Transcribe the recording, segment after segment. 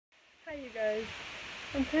Hey you guys,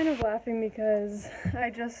 I'm kind of laughing because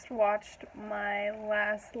I just watched my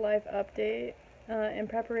last life update in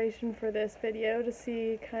preparation for this video to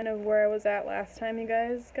see kind of where I was at last time you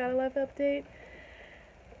guys got a life update,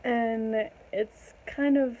 and it's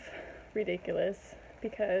kind of ridiculous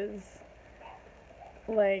because,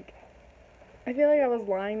 like, I feel like I was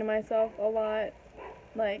lying to myself a lot.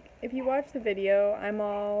 Like, if you watch the video, I'm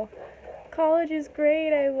all, college is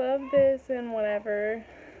great, I love this, and whatever.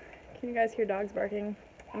 Can you guys hear dogs barking?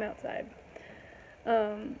 I'm outside.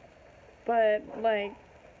 But, like,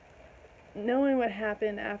 knowing what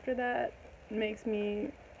happened after that makes me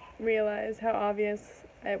realize how obvious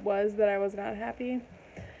it was that I was not happy.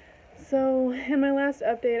 So, in my last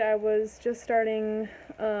update, I was just starting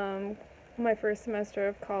my first semester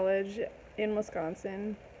of college in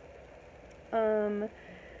Wisconsin. And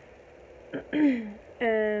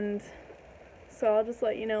so I'll just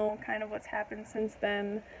let you know kind of what's happened since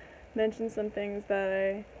then, mention some things that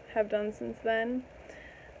I have done since then.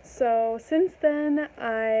 So since then,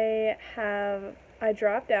 I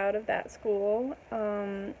dropped out of that school,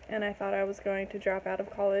 and I thought I was going to drop out of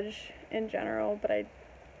college in general, but I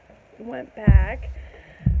went back.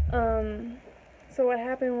 So what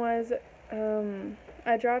happened was,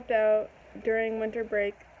 I dropped out during winter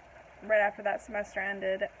break right after that semester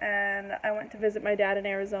ended, and I went to visit my dad in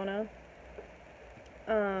Arizona.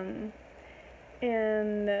 And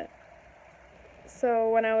so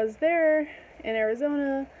when I was there in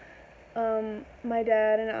Arizona, my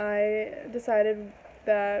dad and I decided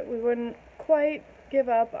that we wouldn't quite give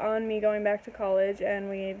up on me going back to college, and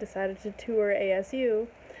we decided to tour ASU.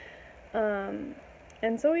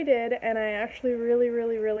 And so we did, and I actually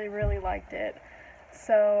really liked it.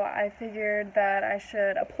 So I figured that I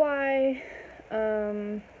should apply,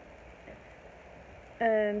 and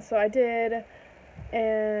so I did,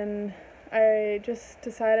 and I just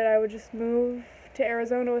decided I would just move to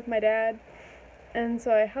Arizona with my dad. And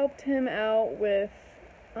so I helped him out with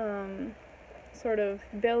sort of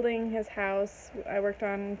building his house. I worked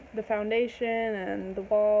on the foundation and the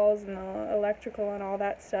walls and the electrical and all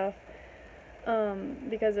that stuff,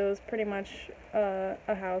 because it was pretty much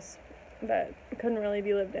a house that couldn't really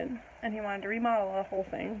be lived in, and he wanted to remodel the whole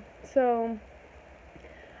thing. So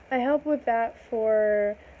I helped with that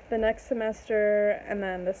for the next semester and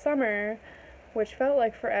then the summer, which felt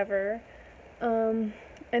like forever. And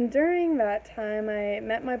during that time, I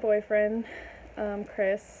met my boyfriend,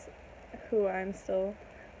 Chris, who I'm still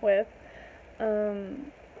with,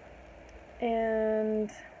 and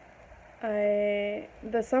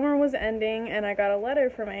the summer was ending, and I got a letter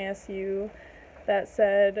from ASU that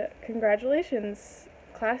said, "Congratulations,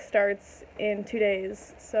 class starts in 2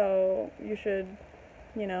 days, so you should,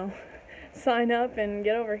 sign up and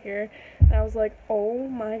get over here." And I was like, oh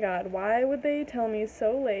my god, why would they tell me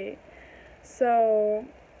so late? So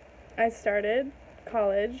I started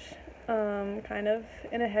college, kind of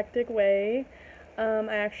in a hectic way.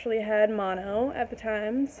 I actually had mono at the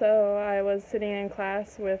time, so I was sitting in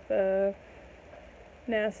class with a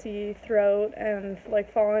nasty throat and like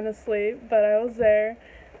falling asleep, but I was there.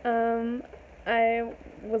 I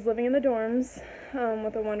was living in the dorms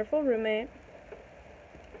with a wonderful roommate.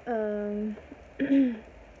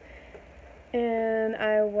 And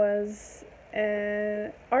I was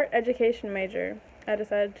an art education major. I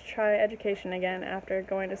decided to try education again after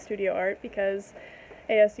going to studio art because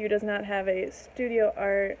ASU does not have a studio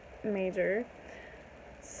art major.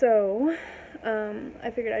 So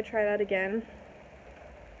I figured I'd try that again.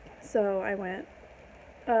 So I went.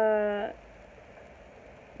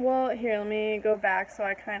 Well, here, let me go back so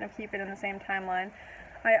I kind of keep it in the same timeline.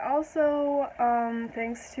 I also,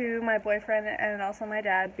 thanks to my boyfriend and also my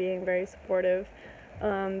dad being very supportive,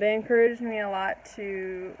 they encouraged me a lot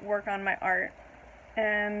to work on my art.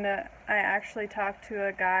 And I actually talked to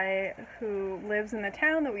a guy who lives in the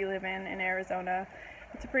town that we live in Arizona.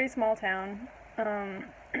 It's a pretty small town.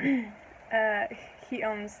 He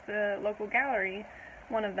owns the local gallery,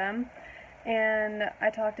 one of them. And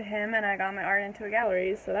I talked to him and I got my art into a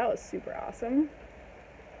gallery, so that was super awesome.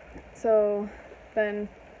 So then,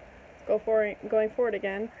 going forward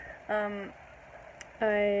again,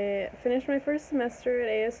 I finished my first semester at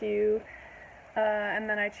ASU, and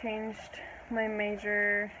then I changed my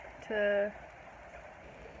major to,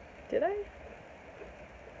 did I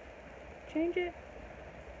change it?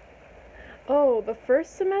 Oh, the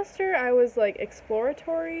first semester I was like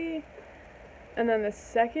exploratory, and then the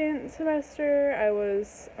second semester I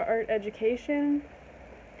was art education,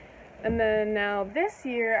 and then now this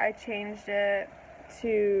year I changed it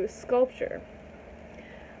to sculpture.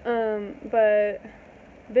 But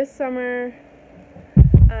this summer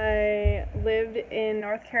I lived in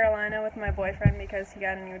North Carolina with my boyfriend because he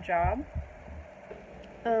got a new job.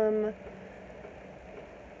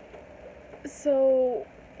 So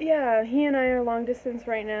yeah, he and I are long distance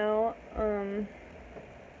right now,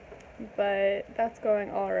 but that's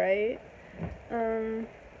going alright.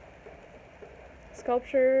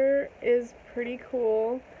 Sculpture is pretty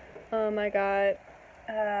cool. I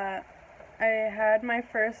had my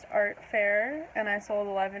first art fair and I sold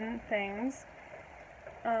 11 things.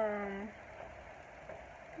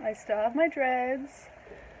 I still have my dreads.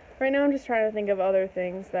 Right now I'm just trying to think of other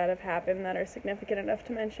things that have happened that are significant enough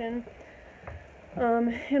to mention.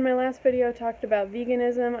 In my last video I talked about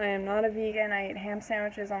veganism. I am not a vegan. I eat ham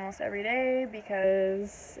sandwiches almost every day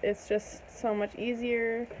because it's just so much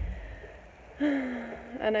easier.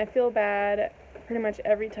 And I feel bad pretty much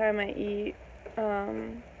every time I eat a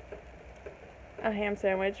ham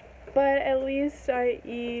sandwich, but at least I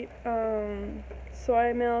eat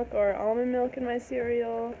soy milk or almond milk in my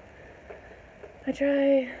cereal. I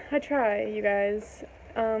try, you guys.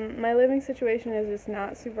 My living situation is just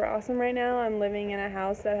not super awesome right now. I'm living in a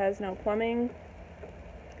house that has no plumbing,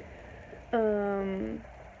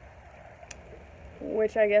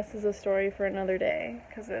 which I guess is a story for another day,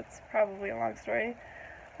 because it's probably a long story.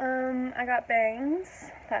 I got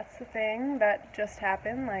bangs. That's the thing that just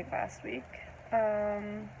happened, like, last week.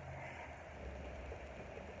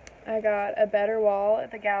 I got a better wall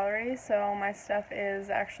at the gallery, so my stuff is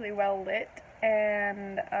actually well lit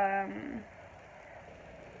and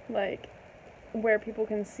like where people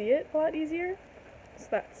can see it a lot easier, so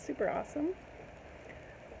that's super awesome.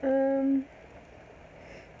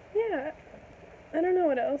 Yeah, I don't know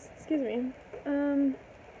what else, excuse me.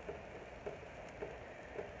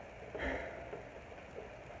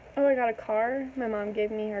 Oh, I got a car. My mom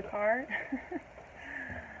gave me her car.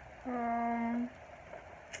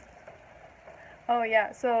 Oh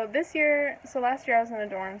yeah, so last year I was in the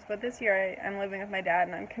dorms, but this year I'm living with my dad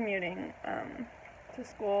and I'm commuting to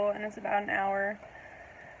school, and it's about an hour.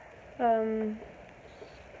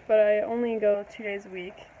 But I only go 2 days a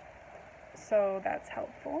week, so that's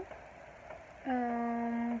helpful.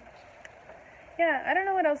 Yeah, I don't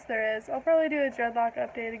know what else there is. I'll probably do a dreadlock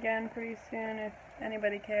update again pretty soon if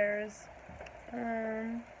anybody cares.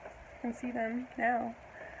 I can see them now.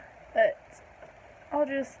 But I'll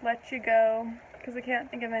just let you go, because I can't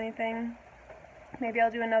think of anything. Maybe I'll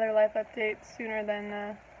do another life update sooner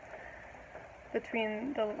than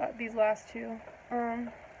between these last two.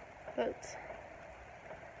 But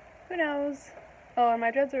who knows? Oh, and my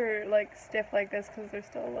dreads are like stiff like this because they're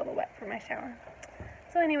still a little wet from my shower.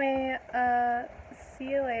 So anyway,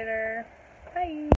 see you later. Bye!